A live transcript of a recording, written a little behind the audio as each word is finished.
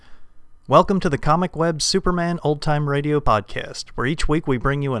Welcome to the Comic Web Superman Old Time Radio Podcast, where each week we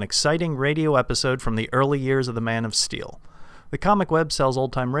bring you an exciting radio episode from the early years of the Man of Steel. The Comic Web sells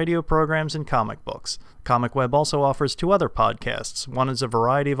old-time radio programs and comic books. Comic Web also offers two other podcasts. One is a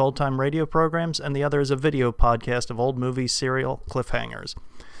variety of old-time radio programs, and the other is a video podcast of old movies, serial cliffhangers.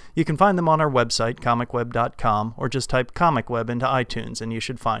 You can find them on our website, comicweb.com, or just type Comic Web into iTunes and you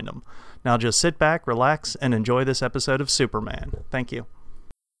should find them. Now just sit back, relax, and enjoy this episode of Superman. Thank you.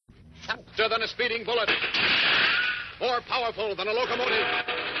 Faster than a speeding bullet. More powerful than a locomotive.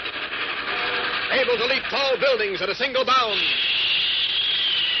 Able to leap tall buildings at a single bound.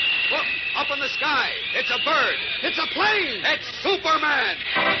 Look, up in the sky. It's a bird. It's a plane. It's Superman.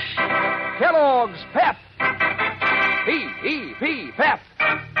 Kellogg's Pep. P-E-P, Pep.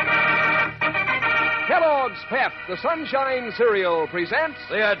 Kellogg's Pep, the Sunshine Cereal, presents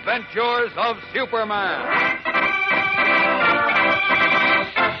The Adventures of Superman.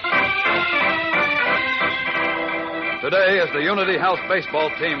 Today, as the Unity House baseball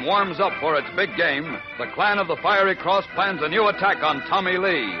team warms up for its big game, the clan of the Fiery Cross plans a new attack on Tommy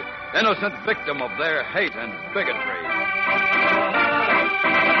Lee, innocent victim of their hate and bigotry.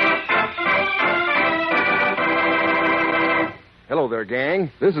 Hello there,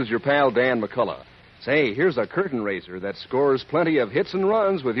 gang. This is your pal Dan McCullough. Say, here's a curtain raiser that scores plenty of hits and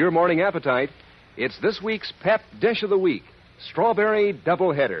runs with your morning appetite. It's this week's Pep Dish of the Week, Strawberry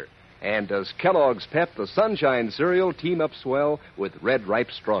Doubleheader. And does Kellogg's Pep, the Sunshine Cereal, team up swell with red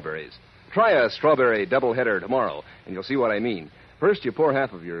ripe strawberries? Try a strawberry doubleheader tomorrow, and you'll see what I mean. First, you pour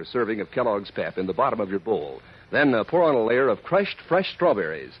half of your serving of Kellogg's Pep in the bottom of your bowl. Then pour on a layer of crushed fresh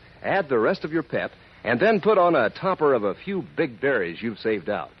strawberries. Add the rest of your Pep, and then put on a topper of a few big berries you've saved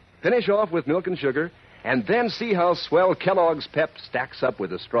out. Finish off with milk and sugar, and then see how swell Kellogg's Pep stacks up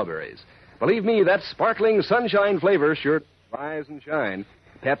with the strawberries. Believe me, that sparkling sunshine flavor sure rise and shine.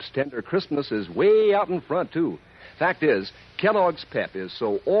 Pep's tender crispness is way out in front, too. Fact is, Kellogg's Pep is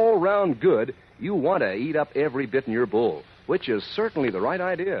so all-round good, you want to eat up every bit in your bowl, which is certainly the right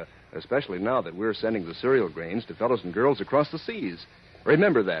idea, especially now that we're sending the cereal grains to fellows and girls across the seas.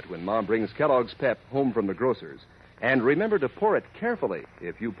 Remember that when Mom brings Kellogg's Pep home from the grocer's. And remember to pour it carefully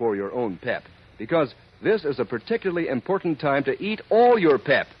if you pour your own Pep, because this is a particularly important time to eat all your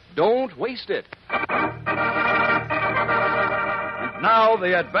Pep. Don't waste it. Now,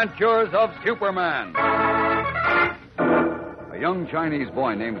 the adventures of Superman. A young Chinese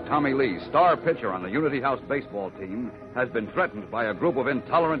boy named Tommy Lee, star pitcher on the Unity House baseball team, has been threatened by a group of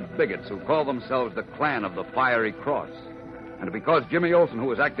intolerant bigots who call themselves the Clan of the Fiery Cross. And because Jimmy Olsen, who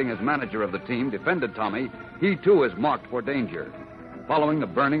was acting as manager of the team, defended Tommy, he too is marked for danger. Following the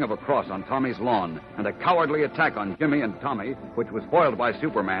burning of a cross on Tommy's lawn and a cowardly attack on Jimmy and Tommy, which was foiled by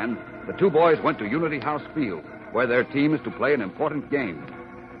Superman, the two boys went to Unity House Field, where their team is to play an important game.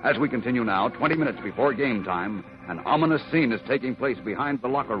 As we continue now, 20 minutes before game time, an ominous scene is taking place behind the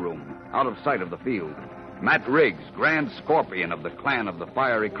locker room, out of sight of the field. Matt Riggs, Grand Scorpion of the Clan of the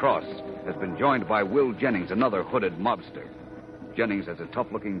Fiery Cross, has been joined by Will Jennings, another hooded mobster. Jennings has a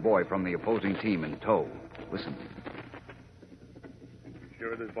tough-looking boy from the opposing team in tow. Listen.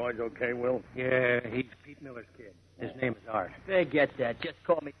 Sure this boy's okay, Will? Yeah, he's Pete Miller's kid. His name is Art. Forget that. Just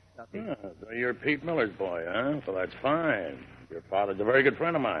call me Stuffy. Oh, so you're Pete Miller's boy, huh? Well, that's fine. Your father's a very good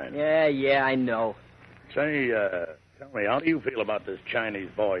friend of mine. Yeah, I know. Say, tell me, how do you feel about this Chinese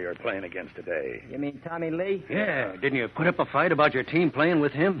boy you're playing against today? You mean Tommy Lee? Yeah, didn't you put up a fight about your team playing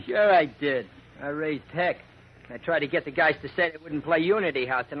with him? Sure I did. I raised heck. I tried to get the guys to say they wouldn't play Unity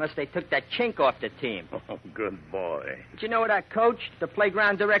House unless they took that chink off the team. Oh, good boy. Did you know what our coach, the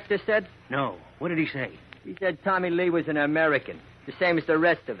playground director, said? No. What did he say? He said Tommy Lee was an American, the same as the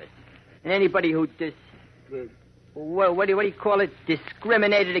rest of us. And anybody who what do you call it?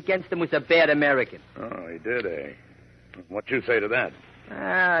 Discriminated against him was a bad American. Oh, he did, eh? What you say to that?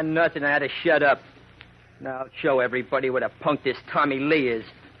 Nothing. I had to shut up. Now I'll show everybody what a punk this Tommy Lee is.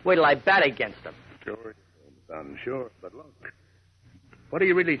 Wait till I bat against him. Sure, son, sure. But look, what do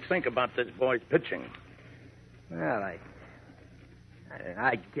you really think about this boy's pitching? Well,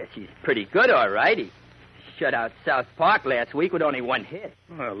 I guess he's pretty good, all right. He shut out South Park last week with only one hit.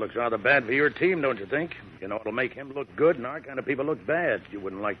 Well, it looks rather bad for your team, don't you think? You know, it'll make him look good, and our kind of people look bad. You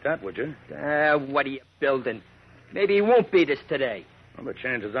wouldn't like that, would you? What are you building? Maybe he won't beat us today. Well, the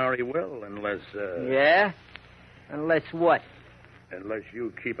chances are he will, unless, Yeah? Unless what? Unless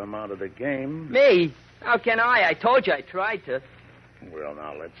you keep him out of the game. Me? How can I? I told you I tried to. Well,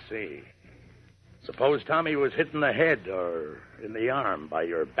 now, let's see. Suppose Tommy was hit in the head or in the arm by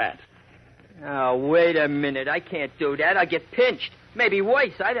your bat. Oh, wait a minute. I can't do that. I'll get pinched. Maybe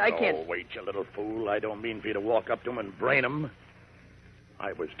worse. I can't... Oh, wait, you little fool. I don't mean for you to walk up to him and brain him.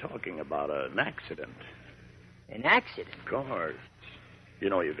 I was talking about an accident. An accident? Of course.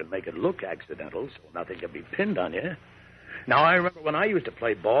 You know, you can make it look accidental, so nothing can be pinned on you. Now, I remember when I used to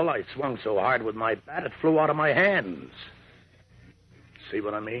play ball, I swung so hard with my bat it flew out of my hands. See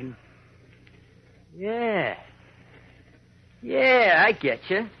what I mean? Yeah. Yeah, I get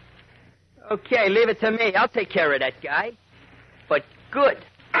you. Okay, leave it to me. I'll take care of that guy. But good.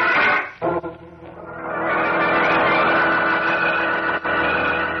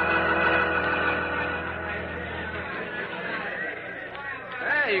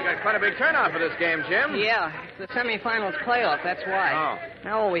 Hey, you got quite a big turnout for this game, Jim. Yeah, it's the semifinals playoff, that's why. Oh.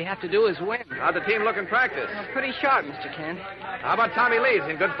 Now all we have to do is win. How'd the team look in practice? Well, pretty sharp, Mr. Kent. How about Tommy Lee? Is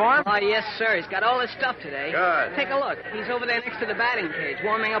he in good form? Oh, yes, sir. He's got all his stuff today. Good. Take a look. He's over there next to the batting cage,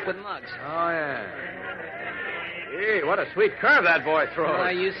 warming up with Muggs. Oh, yeah. Gee, what a sweet curve that boy throws. Oh,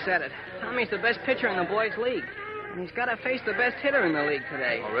 you said it. Tommy's the best pitcher in the boys' league. And he's got to face the best hitter in the league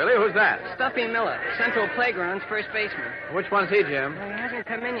today. Oh, really? Who's that? Stuffy Miller, Central Playground's first baseman. Which one's he, Jim? Well, he hasn't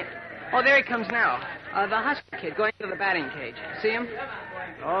come in yet. Oh, there he comes now. The Husky kid going to the batting cage. See him?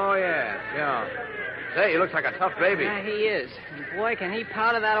 Oh, yeah. Say, he looks like a tough baby. Yeah, he is. And boy, can he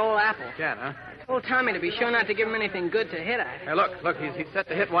powder that old apple. Can, huh? I told Tommy to be sure not to give him anything good to hit at. Hey, look, he's set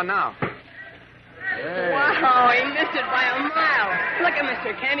to hit one now. Hey. Wow, he missed it by a mile. Look at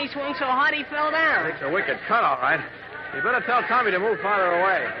Mr. Kent. He swung so hard he fell down. Takes a wicked cut, all right. You better tell Tommy to move farther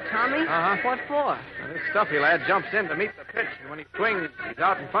away. Tommy? Uh-huh. What for? Now, this stuffy lad jumps in to meet the pitch, and when he swings, he's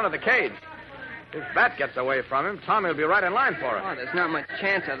out in front of the cage. If his bat gets away from him, Tommy will be right in line for it. Oh, there's not much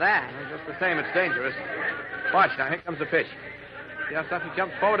chance of that. Well, just the same, it's dangerous. Watch, now, here comes the pitch. See how Stuffy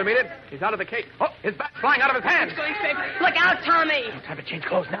jumps forward to meet it? He's out of the cage. Oh, his bat's flying out of his hand. He's going straight. Look out, Tommy! Time to change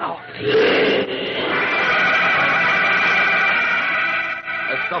clothes now.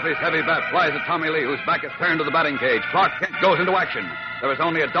 As Stuffy's heavy bat flies at Tommy Lee, whose back is turned to the batting cage, Clark Kent goes into action. There is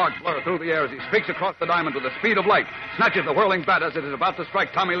only a dark blur through the air as he streaks across the diamond with the speed of light, snatches the whirling bat as it is about to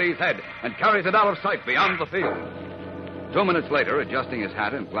strike Tommy Lee's head, and carries it out of sight beyond the field. 2 minutes later, adjusting his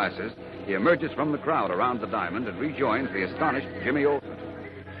hat and glasses, he emerges from the crowd around the diamond and rejoins the astonished Jimmy Olsen.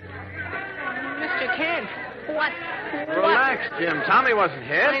 Mr. Kent, what? Relax, Jim. Tommy wasn't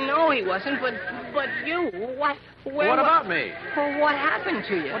hit. I know he wasn't, but you, what? What about me? Well, what happened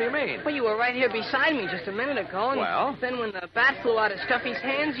to you? What do you mean? Well, you were right here beside me just a minute ago, and Well? then when the bat flew out of Stuffy's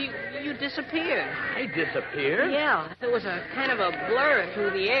hands, you disappeared. I disappeared? Yeah, there was a kind of a blur through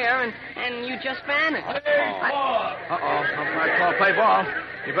the air, and you just vanished. Uh-oh. Umpire call play ball.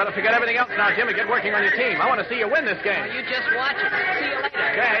 You better forget everything else now, Jim, and get working on your team. I want to see you win this game. You just watch it. See you later.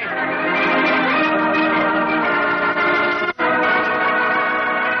 Okay.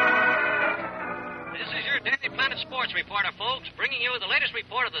 This is your Daily Planet Sports reporter, folks, bringing you the latest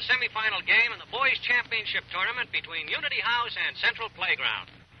report of the semifinal game in the boys' championship tournament between Unity House and Central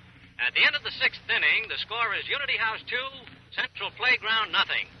Playground. At the end of the 6th inning, the score is Unity House 2, Central Playground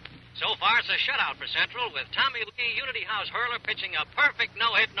nothing. So far, it's a shutout for Central, with Tommy Lee, Unity House hurler, pitching a perfect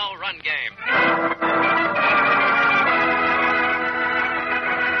no-hit, no-run game.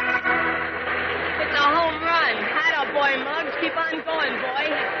 It's a home run. Atta boy, Muggs. Keep on going, boy.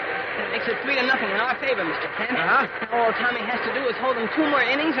 That makes it 3-0 in our favor, Mr. Kent. Uh-huh. All Tommy has to do is hold him 2 more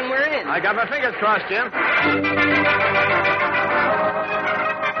innings, and we're in. I got my fingers crossed, Jim.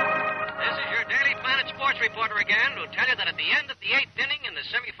 This is your Daily Planet Sports reporter again, who'll tell you that at the end of the 8th inning in the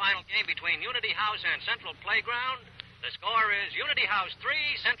semifinal game between Unity House and Central Playground, the score is Unity House 3,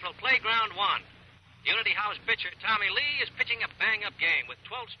 Central Playground 1. Unity House pitcher Tommy Lee is pitching a bang-up game with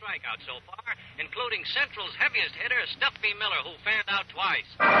 12 strikeouts so far, including Central's heaviest hitter, Stuffy Miller, who fanned out twice.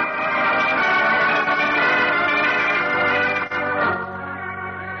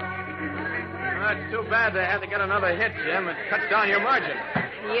 It's too bad they had to get another hit, Jim. It cuts down your margin.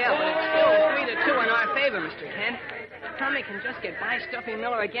 Yeah, but it's still 3-2 in our favor, Mr. Kent. If Tommy can just get by Stuffy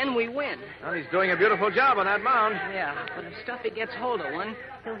Miller again, we win. Well, he's doing a beautiful job on that mound. Yeah, but if Stuffy gets hold of one,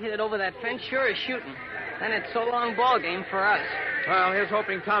 he'll hit it over that fence sure as shooting. Then it's so long ball game for us. Well, here's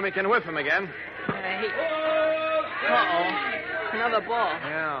hoping Tommy can whiff him again. Uh-oh. Another ball.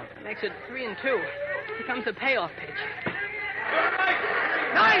 Yeah. Makes it 3-2. Here comes the payoff pitch.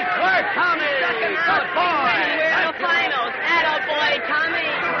 Nice work, Tommy! Good boy! We're in the finals. Atta boy, Tommy!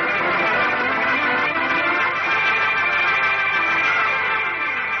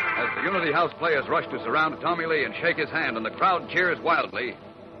 As the Unity House players rush to surround Tommy Lee and shake his hand, and the crowd cheers wildly,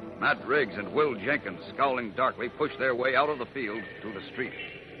 Matt Riggs and Will Jenkins, scowling darkly, push their way out of the field to the street.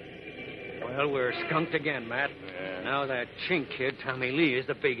 Well, we're skunked again, Matt. Now that chink kid, Tommy Lee, is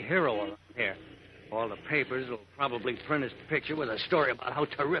the big hero around here. All the papers will probably print his picture with a story about how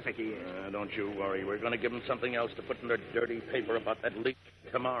terrific he is. Don't you worry. We're going to give him something else to put in their dirty paper about that leak.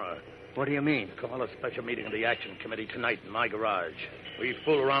 Tomorrow. What do you mean? Call a special meeting of the Action Committee tonight in my garage. We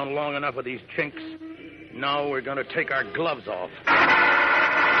fool around long enough with these chinks. Now we're going to take our gloves off.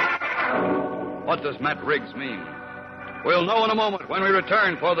 What does Matt Riggs mean? We'll know in a moment when we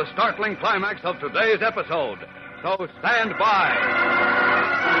return for the startling climax of today's episode. So stand by.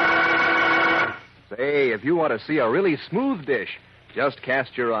 Say, if you want to see a really smooth dish, just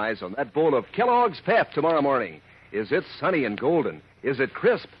cast your eyes on that bowl of Kellogg's Pep tomorrow morning. Is it sunny and golden? Is it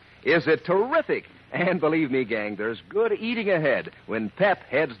crisp? Is it terrific? And believe me, gang, there's good eating ahead when Pep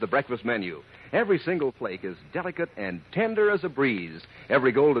heads the breakfast menu. Every single flake is delicate and tender as a breeze.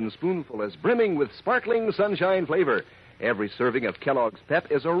 Every golden spoonful is brimming with sparkling sunshine flavor. Every serving of Kellogg's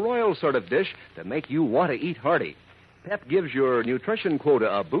Pep is a royal sort of dish to make you want to eat hearty. Pep gives your nutrition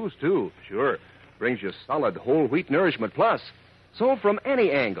quota a boost, too. Sure. Brings you solid whole wheat nourishment plus. So from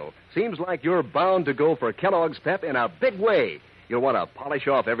any angle, seems like you're bound to go for Kellogg's Pep in a big way. You'll want to polish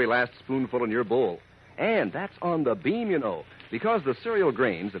off every last spoonful in your bowl. And that's on the beam, you know, because the cereal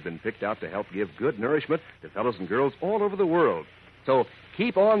grains have been picked out to help give good nourishment to fellows and girls all over the world. So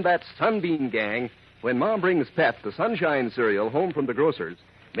keep on that sunbeam, gang. When Mom brings Pep, the Sunshine cereal, home from the grocer's,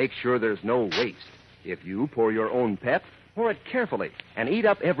 make sure there's no waste. If you pour your own Pep, pour it carefully and eat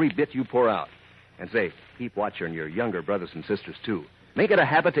up every bit you pour out. And say, keep watch on your younger brothers and sisters, too. Make it a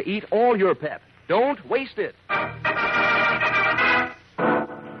habit to eat all your Pep. Don't waste it.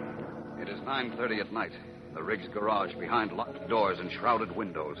 It is 9:30 at night. The Riggs garage behind locked doors and shrouded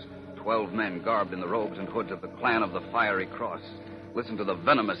windows. 12 men garbed in the robes and hoods of the clan of the Fiery Cross. Listen to the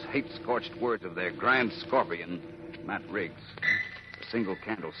venomous, hate-scorched words of their grand scorpion, Matt Riggs. A single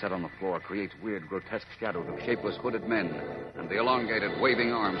candle set on the floor creates weird, grotesque shadows of shapeless, hooded men and the elongated,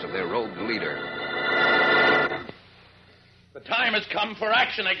 waving arms of their robed leader. The time has come for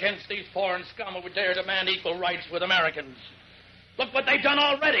action against these foreign scum who would dare demand equal rights with Americans. Look what they've done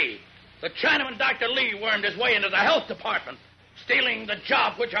already. The Chinaman Dr. Lee wormed his way into the health department, stealing the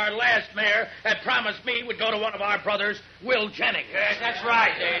job which our last mayor had promised me would go to one of our brothers, Will Jennings. Yes, that's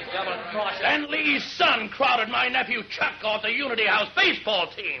right, Dave. Double-crosser. And Lee's son crowded my nephew Chuck off the Unity House baseball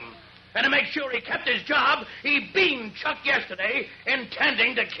team. And to make sure he kept his job, he beamed Chuck yesterday,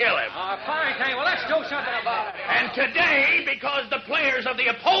 intending to kill him. Fine, Dave. Well, let's do something about it. And today, because the players of the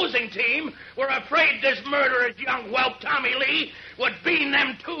opposing team were afraid this murderous young whelp, Tommy Lee, would bean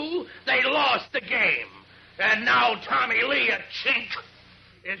them too, they lost the game. And now Tommy Lee, a chink,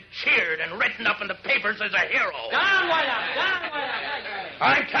 is cheered and written up in the papers as a hero. Down, Whiteout. Down, Whiteout.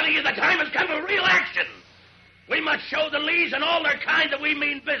 I'm telling you, the time has come for real action. We must show the Lees and all their kind that we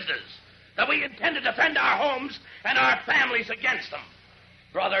mean business, that we intend to defend our homes and our families against them.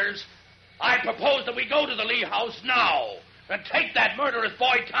 Brothers, I propose that we go to the Lee house now and take that murderous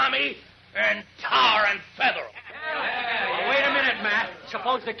boy Tommy and tar and feather him. Well, wait a minute, Matt.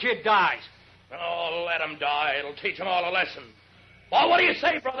 Suppose the kid dies. Oh, let him die. It'll teach them all a lesson. Well, what do you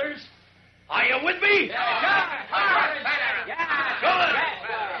say, brothers? Are you with me? Yeah. Good.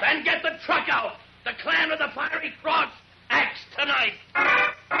 Then get the truck out. The clan of the Fiery Cross acts tonight.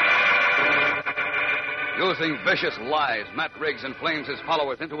 Using vicious lies, Matt Riggs inflames his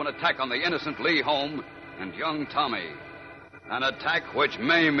followers into an attack on the innocent Lee home and young Tommy. An attack which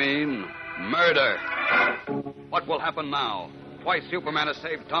may mean murder. What will happen now? Twice Superman has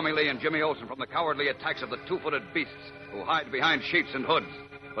saved Tommy Lee and Jimmy Olsen from the cowardly attacks of the two-footed beasts who hide behind sheets and hoods.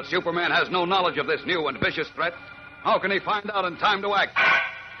 But Superman has no knowledge of this new and vicious threat. How can he find out in time to act?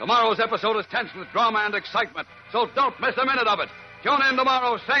 Tomorrow's episode is tense with drama and excitement, so don't miss a minute of it. Tune in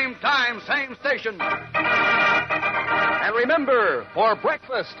tomorrow, same time, same station. And remember, for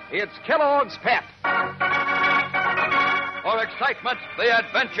breakfast, it's Kellogg's Pep. For excitement, the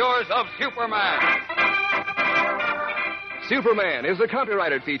adventures of Superman. Superman is a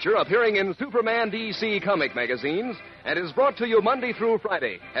copyrighted feature appearing in Superman DC comic magazines and is brought to you Monday through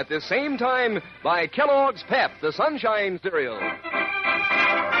Friday at the same time by Kellogg's Pep, the Sunshine cereal.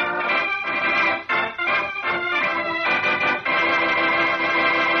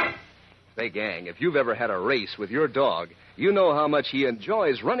 Say, gang, if you've ever had a race with your dog, you know how much he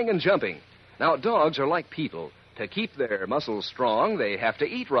enjoys running and jumping. Now, dogs are like people. To keep their muscles strong, they have to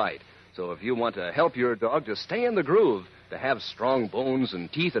eat right. So if you want to help your dog to stay in the groove, to have strong bones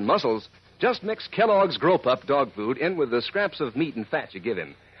and teeth and muscles, just mix Kellogg's Grow Pup dog food in with the scraps of meat and fat you give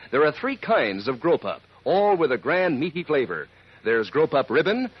him. There are 3 kinds of Grow Pup, all with a grand meaty flavor. There's Grow Pup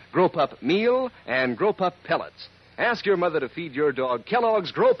Ribbon, Grow Pup Meal, and Grow Pup Pellets. Ask your mother to feed your dog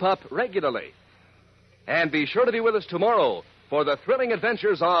Kellogg's Grow Pup regularly. And be sure to be with us tomorrow for the thrilling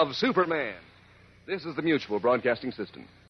adventures of Superman. This is the Mutual Broadcasting System.